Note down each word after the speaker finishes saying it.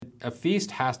a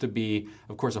feast has to be,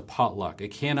 of course, a potluck. It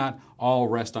cannot all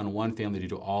rest on one family to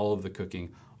do all of the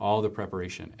cooking, all the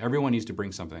preparation. Everyone needs to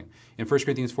bring something. In 1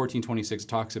 Corinthians 14:26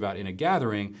 talks about in a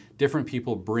gathering, different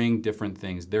people bring different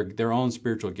things, their own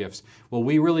spiritual gifts. Well,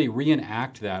 we really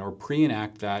reenact that or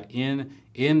pre-enact that in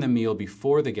the meal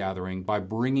before the gathering by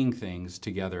bringing things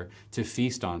together to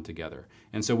feast on together.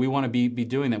 And so we want to be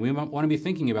doing that. We want to be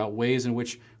thinking about ways in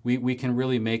which we can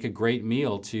really make a great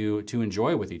meal to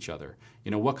enjoy with each other.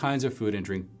 What kinds of food and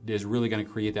drink is really going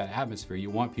to create that atmosphere?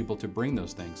 You want people to bring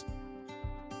those things.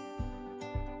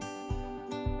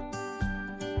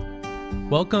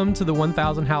 Welcome to the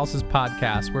 1000 Houses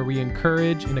podcast, where we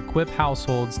encourage and equip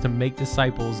households to make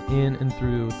disciples in and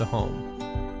through the home.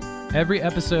 Every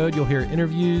episode, you'll hear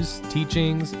interviews,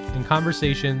 teachings, and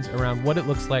conversations around what it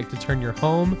looks like to turn your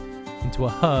home into a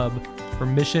hub for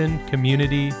mission,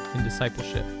 community, and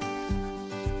discipleship.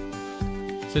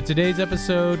 So today's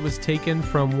episode was taken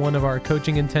from one of our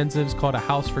coaching intensives called A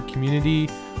House for Community,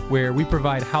 where we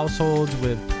provide households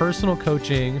with personal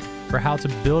coaching for how to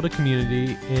build a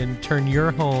community and turn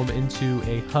your home into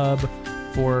a hub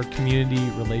for community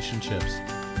relationships.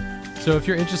 So if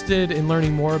you're interested in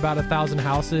learning more about 1000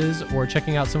 Houses or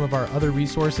checking out some of our other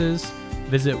resources,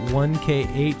 visit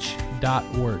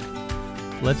 1kh.org.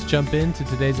 Let's jump into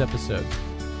today's episode.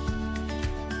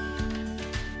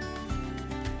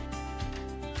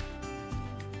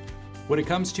 When it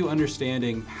comes to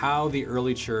understanding how the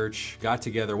early church got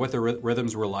together, what the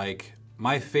rhythms were like,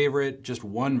 my favorite, just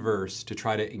one verse to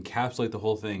try to encapsulate the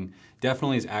whole thing,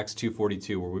 definitely is Acts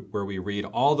 2:42, where we read,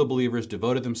 "All the believers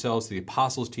devoted themselves to the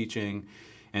apostles' teaching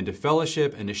and to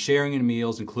fellowship and to sharing in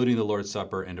meals, including the Lord's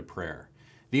Supper and to prayer."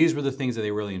 These were the things that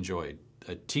they really enjoyed.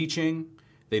 Teaching,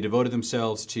 they devoted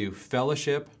themselves to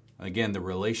fellowship. Again, the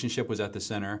relationship was at the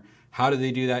center. How did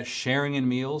they do that? Sharing in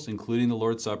meals, including the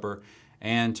Lord's Supper,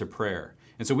 and to prayer.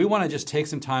 And so we want to just take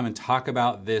some time and talk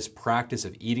about this practice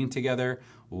of eating together.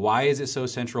 Why is it so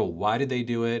central? Why did they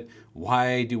do it?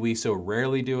 Why do we so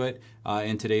rarely do it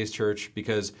in today's church?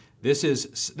 Because this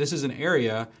is an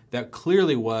area that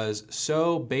clearly was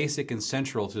so basic and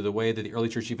central to the way that the early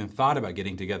church even thought about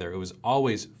getting together. It was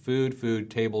always food,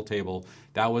 table.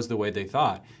 That was the way they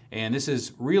thought. And this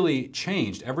has really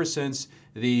changed ever since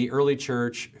the early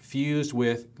church fused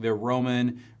with the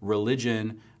Roman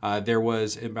religion. There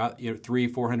was about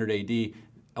 300-400 AD.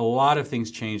 A lot of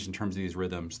things changed in terms of these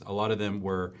rhythms. A lot of them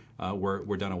were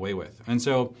done away with. And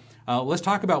so let's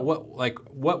talk about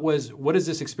what is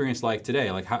this experience like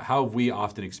today? Like how have we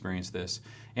often experienced this?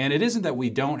 And it isn't that we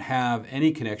don't have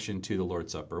any connection to the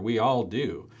Lord's Supper. We all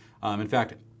do. In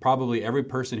fact, probably every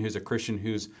person who's a Christian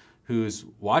who's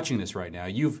watching this right now,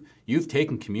 you've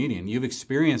taken communion, you've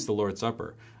experienced the Lord's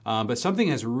Supper. But something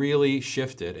has really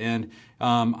shifted. And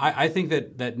I think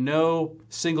that no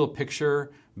single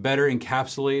picture better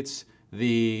encapsulates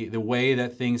the way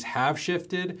that things have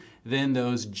shifted than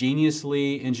those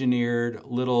geniusly engineered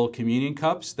little communion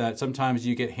cups that sometimes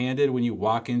you get handed when you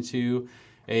walk into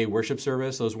a worship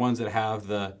service, those ones that have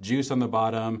the juice on the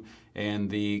bottom and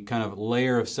the kind of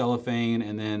layer of cellophane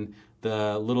and then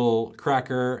the little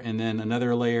cracker and then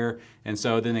another layer. And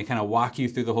so then they kind of walk you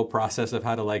through the whole process of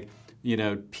how to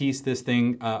piece this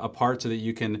thing apart so that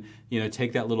you can,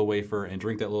 take that little wafer and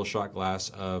drink that little shot glass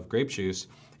of grape juice.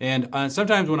 And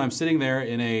sometimes when I'm sitting there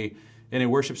in a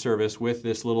worship service with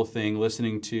this little thing,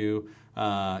 listening to,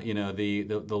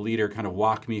 the leader kind of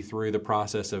walk me through the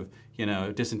process of,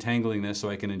 disentangling this so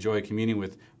I can enjoy communing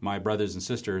with my brothers and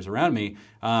sisters around me,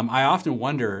 I often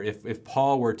wonder if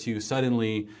Paul were to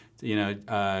suddenly,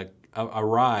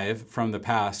 arrive from the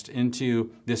past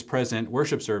into this present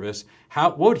worship service,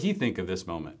 what would he think of this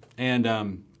moment? And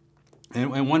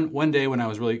one day when I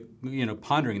was really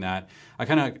pondering that, I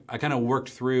kind of worked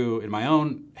through in my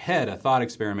own head a thought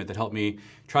experiment that helped me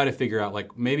try to figure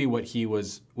out maybe what he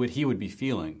would be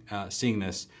feeling seeing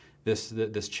this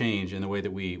change in the way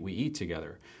that we eat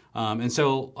together. And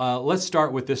so let's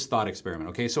start with this thought experiment.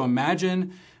 Okay, so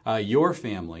imagine your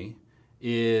family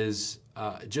is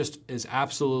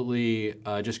absolutely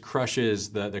just crushes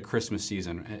the Christmas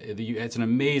season. It's an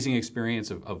amazing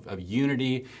experience of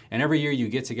unity, and every year you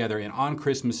get together, and on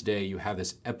Christmas Day you have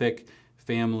this epic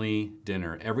family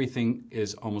dinner. Everything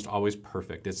is almost always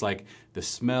perfect. It's like the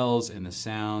smells and the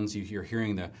sounds. You're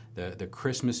hearing the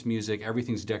Christmas music.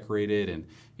 Everything's decorated and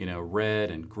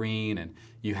red and green, and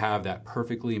you have that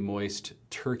perfectly moist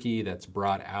turkey that's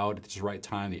brought out at the right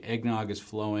time. The eggnog is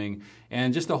flowing,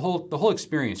 and just the whole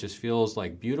experience just feels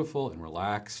like beautiful and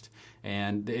relaxed.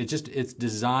 And it's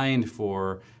designed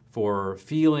for for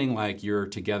feeling like you're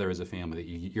together as a family, that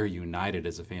you're united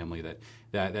as a family,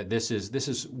 that this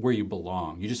is where you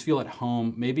belong. You just feel at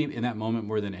home, maybe in that moment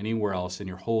more than anywhere else in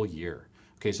your whole year.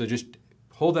 Okay, so just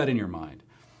hold that in your mind.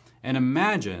 And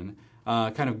imagine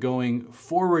kind of going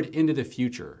forward into the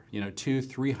future,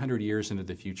 200-300 years into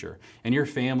the future, and your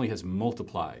family has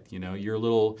multiplied. Your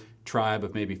little tribe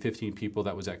of maybe 15 people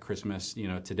that was at Christmas,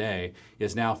 today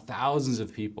is now thousands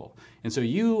of people. And so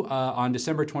you, on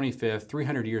December 25th,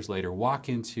 300 years later, walk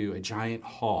into a giant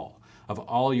hall of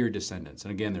all your descendants.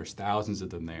 And again, there's thousands of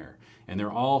them there. And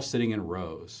they're all sitting in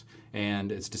rows.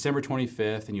 And it's December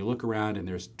 25th, and you look around, and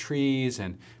there's trees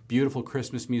and beautiful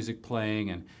Christmas music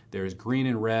playing, and there's green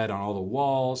and red on all the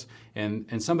walls. And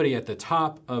somebody at the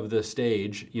top of the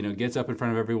stage, gets up in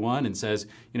front of everyone and says,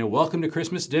 welcome to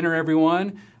Christmas dinner,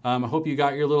 everyone. I hope you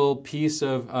got your little piece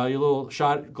of, your little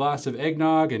shot glass of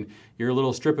eggnog and your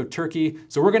little strip of turkey.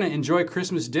 So we're going to enjoy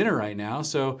Christmas dinner right now.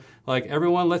 So,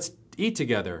 everyone, let's eat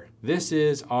together. This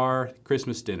is our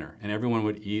Christmas dinner. And everyone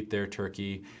would eat their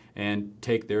turkey and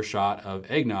take their shot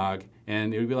of eggnog,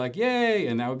 and it would be like, yay,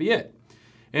 and that would be it.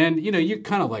 And you're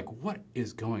kind of like, what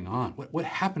is going on? What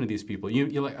happened to these people?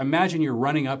 You imagine you're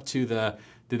running up to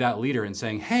that leader and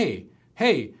saying, hey,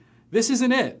 this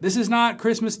isn't it. This is not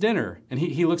Christmas dinner. And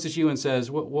he looks at you and says,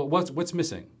 what's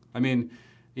missing? I mean,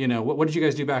 what did you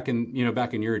guys do back in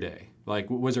your day?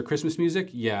 Was there Christmas music?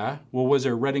 Yeah. Well, was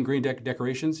there red and green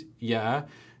decorations? Yeah.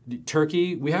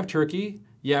 Turkey? We have turkey.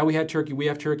 Yeah, we had turkey. We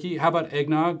have turkey. How about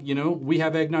eggnog? We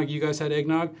have eggnog. You guys had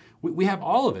eggnog. We have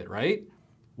all of it, right?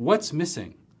 What's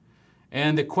missing?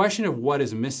 And the question of what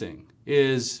is missing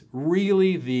is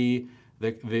really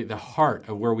the heart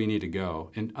of where we need to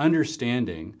go, and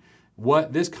understanding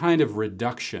what this kind of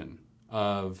reduction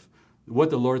of what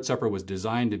the Lord's Supper was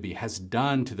designed to be has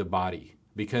done to the body.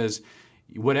 Because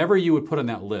whatever you would put on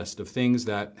that list of things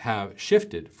that have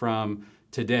shifted from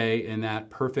today in that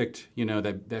perfect,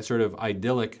 that sort of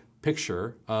idyllic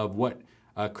picture of what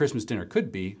a Christmas dinner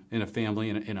could be in a family,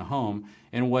 in a home,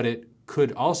 and what it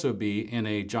could also be in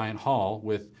a giant hall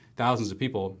with thousands of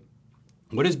people,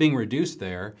 what is being reduced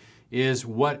there is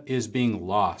what is being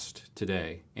lost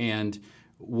today. And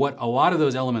what a lot of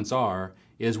those elements are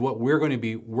is what we're going to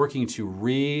be working to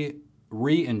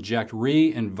re-inject,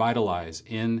 re-invitalize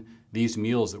in these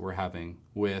meals that we're having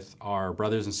with our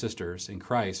brothers and sisters in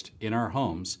Christ in our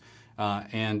homes,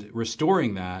 and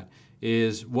restoring that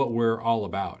is what we're all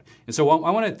about. And so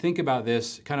I want to think about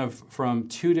this kind of from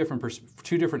two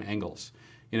different angles.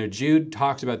 Jude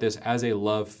talks about this as a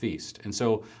love feast. And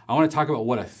so I want to talk about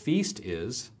what a feast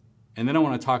is, and then I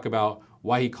want to talk about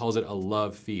why he calls it a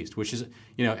love feast, which is,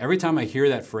 every time I hear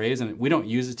that phrase, and we don't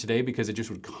use it today because it just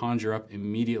would conjure up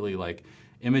immediately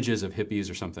images of hippies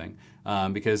or something,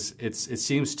 because it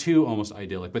seems too almost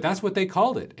idyllic. But that's what they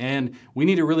called it. And we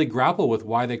need to really grapple with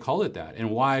why they called it that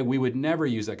and why we would never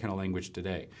use that kind of language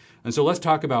today. And so let's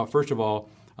talk about, first of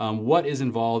all, what is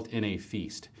involved in a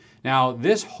feast. Now,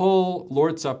 this whole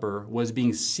Lord's Supper was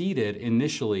being seeded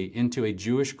initially into a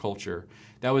Jewish culture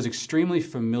that was extremely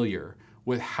familiar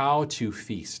with how to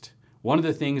feast. One of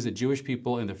the things that Jewish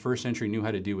people in the first century knew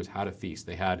how to do was how to feast.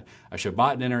 They had a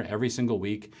Shabbat dinner every single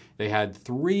week. They had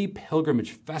 3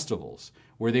 pilgrimage festivals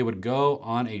where they would go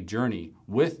on a journey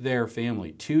with their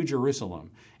family to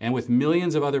Jerusalem. And with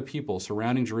millions of other people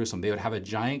surrounding Jerusalem, they would have a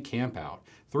giant camp out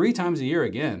 3 times a year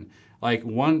again.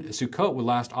 One Sukkot would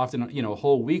last often, a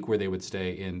whole week where they would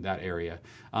stay in that area.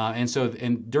 And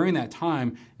during that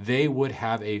time, they would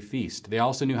have a feast. They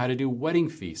also knew how to do wedding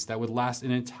feasts that would last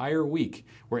an entire week,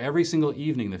 where every single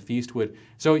evening the feast would.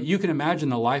 So you can imagine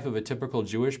the life of a typical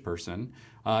Jewish person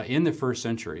in the first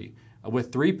century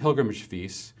with 3 pilgrimage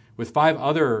feasts, with 4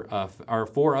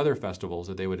 other festivals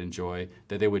that they would enjoy,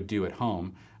 that they would do at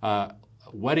home.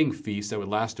 Wedding feasts that would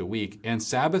last a week, and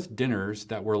Sabbath dinners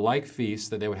that were like feasts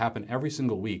that they would happen every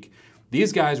single week.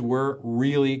 These guys were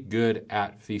really good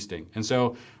at feasting. And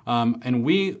so,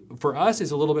 for us,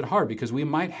 it's a little bit hard because we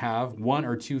might have 1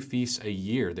 or 2 feasts a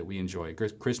year that we enjoy.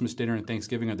 Christmas dinner and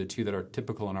Thanksgiving are the 2 that are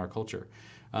typical in our culture.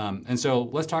 And so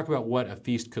let's talk about what a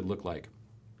feast could look like.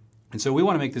 And so we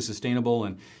want to make this sustainable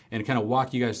and kind of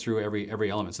walk you guys through every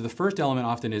element. So the first element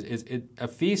often is a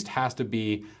feast has to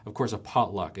be, of course, a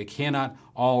potluck. It cannot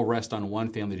all rest on one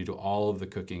family to do all of the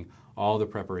cooking, all the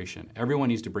preparation. Everyone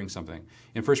needs to bring something.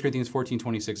 In 1 Corinthians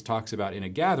 14:26 talks about in a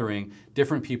gathering,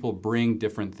 different people bring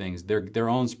different things, their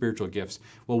own spiritual gifts.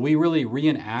 Well, we really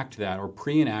reenact that or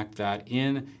pre-enact that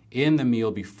in in the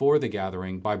meal before the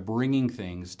gathering by bringing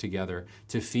things together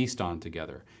to feast on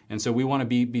together. And so we want to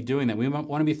be doing that. We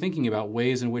want to be thinking about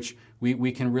ways in which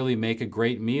we can really make a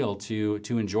great meal to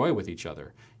enjoy with each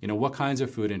other. What kinds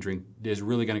of food and drink is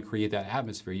really going to create that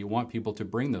atmosphere? You want people to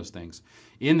bring those things.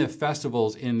 In the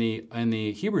festivals in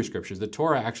the Hebrew Scriptures, the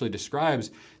Torah actually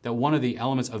describes that one of the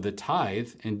elements of the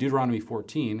tithe in Deuteronomy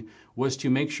 14 was to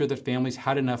make sure that families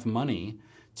had enough money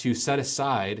to set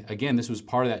aside. Again, this was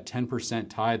part of that 10%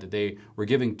 tithe that they were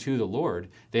giving to the Lord.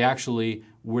 They actually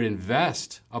would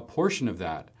invest a portion of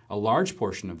that, a large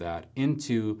portion of that,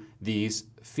 into these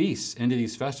feasts, into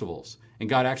these festivals. And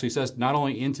God actually says not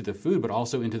only into the food, but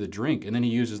also into the drink. And then he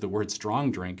uses the word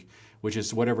strong drink, which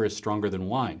is whatever is stronger than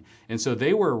wine. And so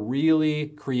they were really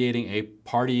creating a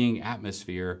partying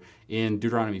atmosphere in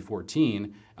Deuteronomy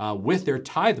 14 with their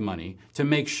tithe money to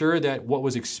make sure that what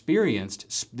was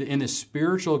experienced in the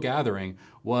spiritual gathering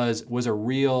was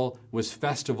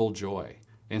festival joy.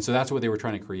 And so that's what they were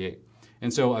trying to create.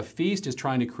 And so a feast is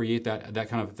trying to create that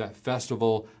kind of that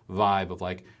festival vibe of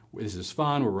like, this is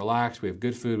fun, we're relaxed, we have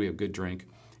good food, we have good drink.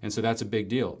 And so that's a big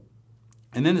deal.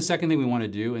 And then the second thing we want to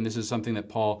do, and this is something that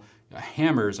Paul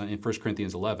hammers in 1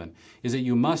 Corinthians 11, is that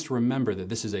you must remember that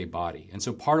this is a body. And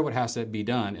so part of what has to be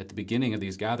done at the beginning of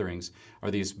these gatherings or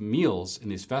these meals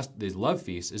and these love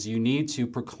feasts is you need to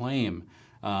proclaim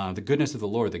the goodness of the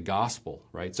Lord, the gospel,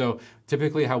 right? So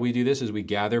typically how we do this is we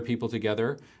gather people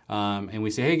together and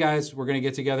we say, hey guys, we're going to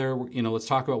get together, let's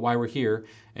talk about why we're here.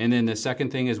 And then the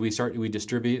second thing is we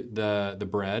distribute the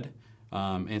bread.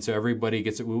 And so everybody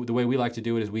gets it. The way we like to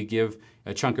do it is we give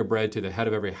a chunk of bread to the head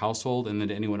of every household and then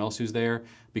to anyone else who's there,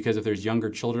 because if there's younger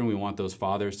children, we want those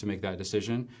fathers to make that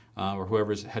decision or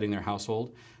whoever's heading their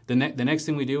household. The next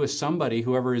thing we do is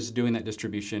whoever is doing that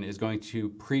distribution is going to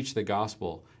preach the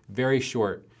gospel, very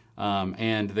short.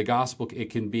 And the gospel, it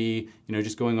can be,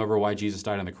 just going over why Jesus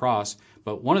died on the cross.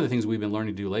 But one of the things we've been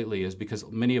learning to do lately is because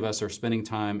many of us are spending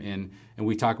time and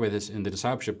we talk about this in the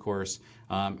discipleship course,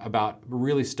 about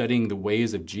really studying the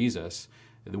ways of Jesus.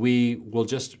 We will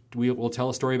tell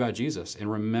a story about Jesus and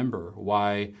remember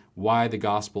why the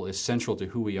gospel is central to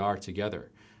who we are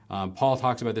together. Paul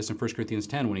talks about this in 1 Corinthians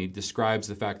 10 when he describes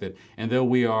the fact that, and though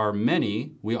we are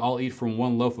many, we all eat from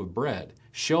one loaf of bread,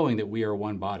 showing that we are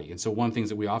one body. And so one of the things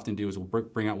that we often do is we'll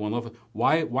bring out one loaf.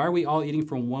 Why are we all eating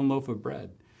from one loaf of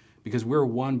bread? Because we're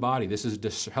one body. This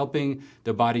is helping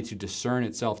the body to discern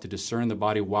itself, to discern the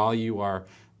body while you are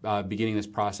beginning this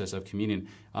process of communion.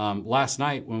 Last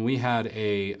night when we had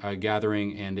a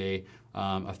gathering and a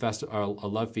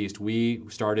love feast, we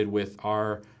started with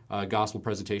our gospel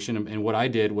presentation. And what I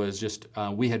did was just,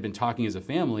 we had been talking as a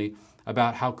family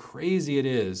about how crazy it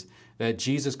is that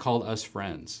Jesus called us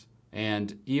friends.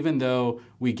 And even though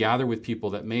we gather with people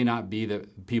that may not be the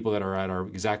people that are at our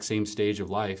exact same stage of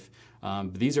life,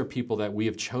 these are people that we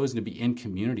have chosen to be in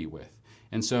community with.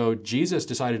 And so Jesus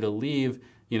decided to leave,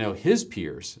 his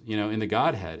peers, in the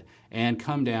Godhead and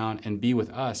come down and be with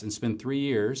us and spend 3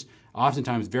 years,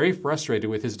 oftentimes very frustrated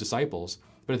with his disciples.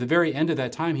 But at the very end of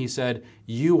that time, he said,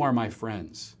 you are my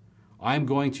friends. I'm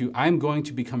going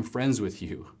to become friends with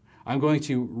you. I'm going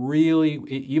to really,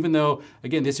 even though,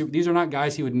 again, these are not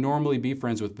guys he would normally be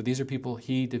friends with, but these are people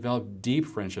he developed deep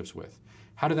friendships with.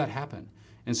 How did that happen?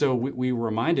 And so we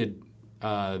reminded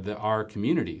our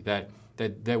community that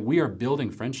we are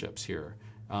building friendships here.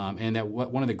 And that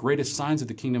one of the greatest signs of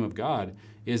the kingdom of God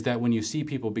is that when you see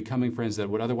people becoming friends that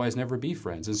would otherwise never be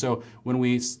friends. And so when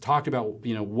we talked about,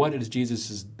 what does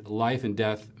Jesus' life and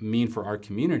death mean for our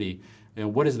community,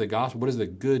 and what is the gospel, what is the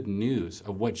good news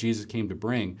of what Jesus came to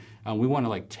bring, we want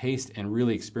to taste and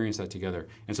really experience that together.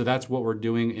 And so that's what we're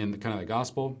doing in kind of the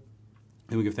gospel.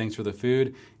 And we give thanks for the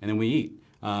food, and then we eat.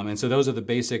 And so those are the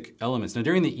basic elements. Now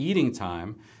during the eating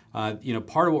time,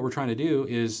 part of what we're trying to do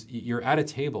is you're at a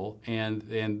table,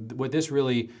 and what this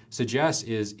really suggests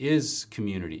is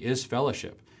community, is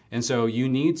fellowship. And so you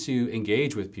need to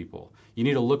engage with people. You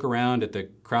need to look around at the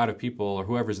crowd of people or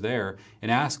whoever's there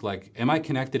and ask, am I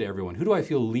connected to everyone? Who do I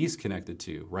feel least connected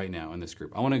to right now in this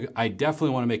group? I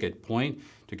definitely want to make a point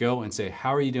to go and say,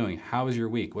 how are you doing? How is your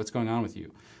week? What's going on with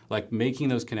you? Making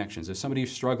those connections. If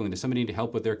somebody's struggling, does somebody need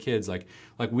help with their kids?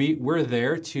 We're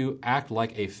there to act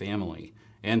like a family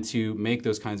and to make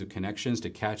those kinds of connections, to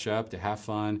catch up, to have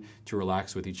fun, to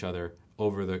relax with each other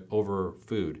over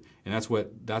food. And that's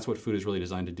what food is really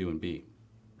designed to do and be.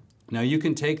 Now you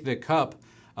can take the cup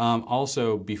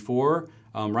also before,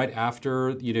 right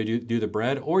after do the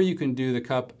bread, or you can do the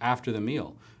cup after the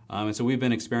meal. And so we've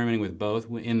been experimenting with both.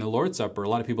 In the Lord's Supper, a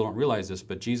lot of people don't realize this,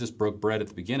 but Jesus broke bread at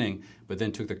the beginning, but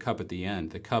then took the cup at the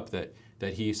end, the cup that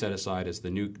he set aside as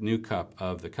the new cup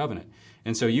of the covenant.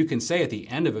 And so you can say at the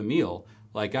end of a meal,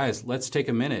 like, guys, let's take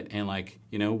a minute and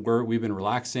we've been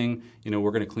relaxing,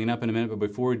 we're going to clean up in a minute, but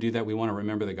before we do that, we want to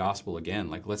remember the gospel again.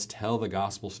 Like, let's tell the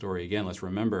gospel story again. Let's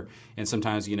remember. And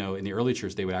sometimes, in the early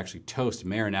church, they would actually toast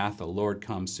Maranatha, Lord,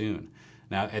 come soon.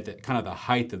 Now, at the kind of the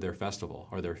height of their festival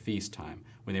or their feast time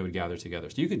when they would gather together.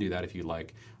 So you can do that if you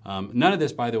like. None of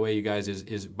this, by the way, you guys,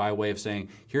 is by way of saying,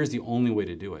 here's the only way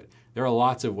to do it. There are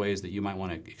lots of ways that you might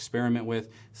want to experiment with.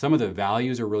 Some of the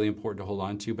values are really important to hold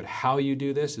on to, but how you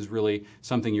do this is really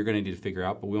something you're going to need to figure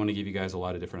out, but we want to give you guys a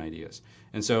lot of different ideas.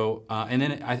 And so, and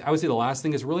then I would say the last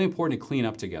thing is really important to clean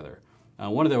up together.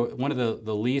 One of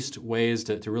the least ways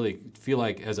to really feel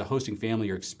like as a hosting family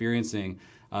you're experiencing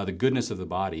the goodness of the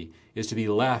body is to be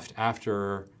left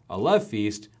after a love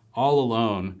feast all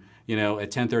alone,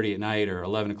 at 10:30 at night or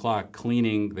 11 o'clock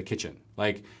cleaning the kitchen.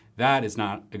 Like, that is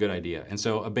not a good idea. And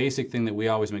so a basic thing that we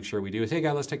always make sure we do is, hey,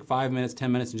 guys, let's take 5 minutes,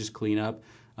 10 minutes and just clean up.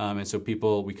 And so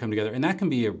we come together. And that can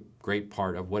be a great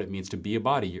part of what it means to be a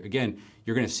body. Again,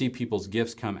 you're going to see people's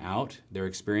gifts come out, their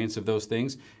experience of those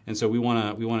things. And so we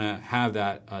want to have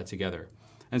that together.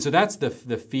 And so that's the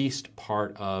feast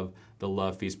part of the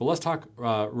love feast. But let's talk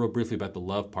real briefly about the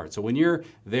love part. So when you're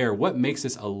there, what makes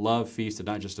this a love feast and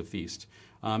not just a feast?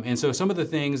 And so some of the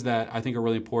things that I think are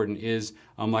really important is,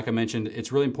 like I mentioned,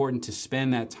 it's really important to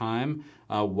spend that time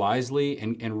wisely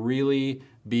and really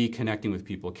be connecting with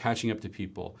people, catching up to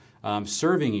people,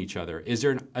 serving each other. Is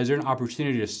there an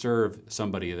opportunity to serve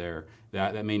somebody there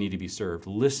that may need to be served?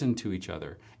 Listen to each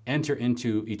other. Enter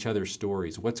into each other's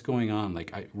stories. What's going on?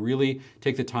 Like, I really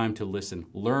take the time to listen,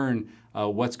 learn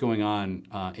what's going on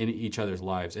in each other's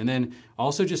lives. And then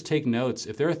also just take notes.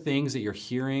 If there are things that you're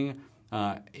hearing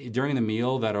during the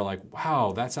meal that are like,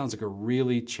 wow, that sounds like a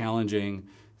really challenging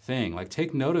thing. Like,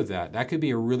 take note of that. That could be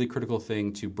a really critical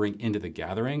thing to bring into the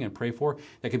gathering and pray for.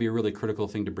 That could be a really critical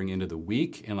thing to bring into the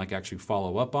week and actually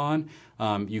follow up on.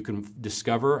 You can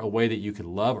discover a way that you could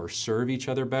love or serve each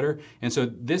other better. And so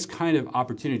this kind of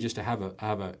opportunity just to have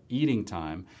a eating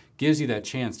time gives you that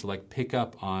chance to pick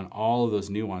up on all of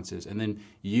those nuances and then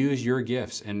use your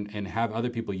gifts and have other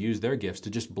people use their gifts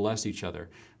to just bless each other.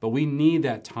 But we need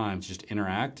that time to just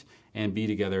interact and be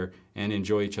together and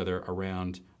enjoy each other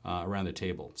around the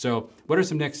table. So what are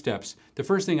some next steps? The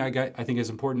first thing I think is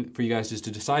important for you guys is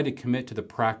to decide to commit to the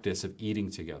practice of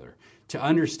eating together, to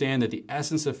understand that the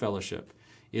essence of fellowship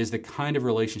is the kind of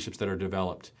relationships that are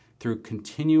developed through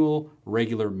continual,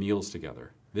 regular meals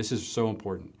together. This is so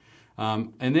important.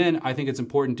 And then I think it's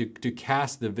important to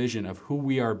cast the vision of who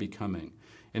we are becoming.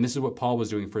 And this is what Paul was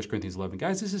doing in 1 Corinthians 11.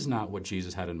 Guys, this is not what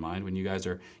Jesus had in mind when you guys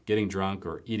are getting drunk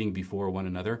or eating before one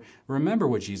another. Remember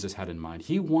what Jesus had in mind.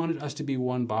 He wanted us to be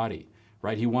one body,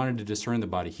 right? He wanted to discern the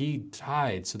body. He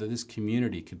died so that this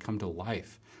community could come to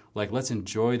life. Let's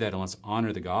enjoy that and let's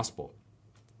honor the gospel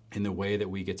in the way that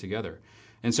we get together.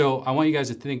 And so I want you guys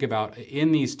to think about,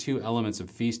 in these two elements of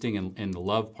feasting and the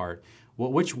love part,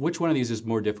 which one of these is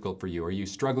more difficult for you? Are you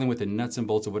struggling with the nuts and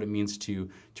bolts of what it means to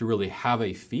really have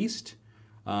a feast?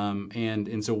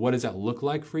 And so what does that look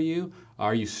like for you?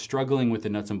 Are you struggling with the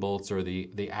nuts and bolts or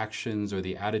the actions or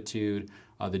the attitude,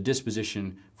 the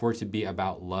disposition for it to be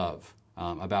about love,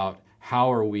 about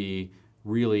how are we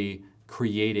really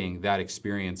creating that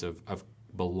experience of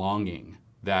belonging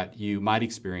that you might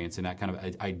experience in that kind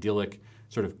of idyllic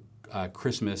sort of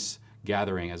Christmas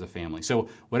gathering as a family. So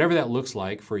whatever that looks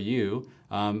like for you,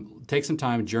 take some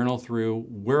time, journal through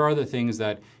where are the things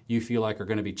that you feel like are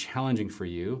going to be challenging for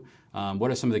you. What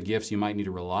are some of the gifts you might need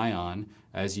to rely on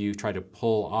as you try to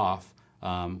pull off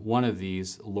one of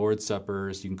these Lord's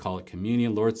Suppers? You can call it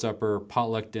communion, Lord's Supper,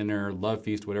 potluck dinner, love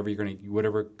feast, whatever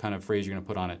kind of phrase you're going to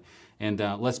put on it. And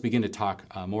let's begin to talk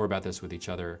more about this with each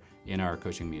other in our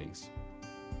coaching meetings.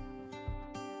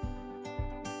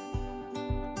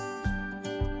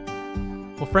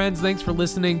 Well, friends, thanks for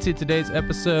listening to today's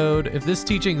episode. If this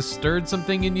teaching stirred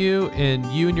something in you and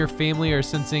you and your family are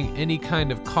sensing any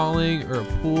kind of calling or a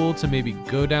pull to maybe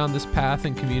go down this path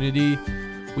in community,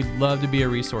 we'd love to be a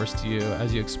resource to you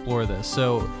as you explore this.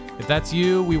 So if that's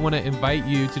you, we want to invite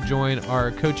you to join our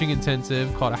coaching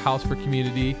intensive called A House for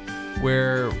Community,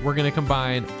 where we're going to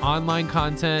combine online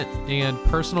content and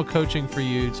personal coaching for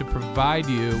you to provide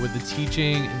you with the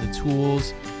teaching and the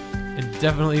tools and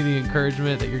definitely the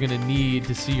encouragement that you're going to need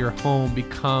to see your home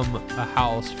become a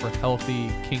house for healthy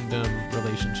kingdom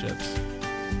relationships.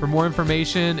 For more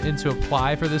information and to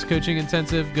apply for this coaching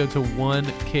intensive, go to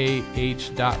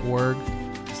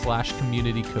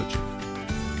 1kh.org/community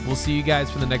coaching. We'll see you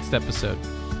guys for the next episode.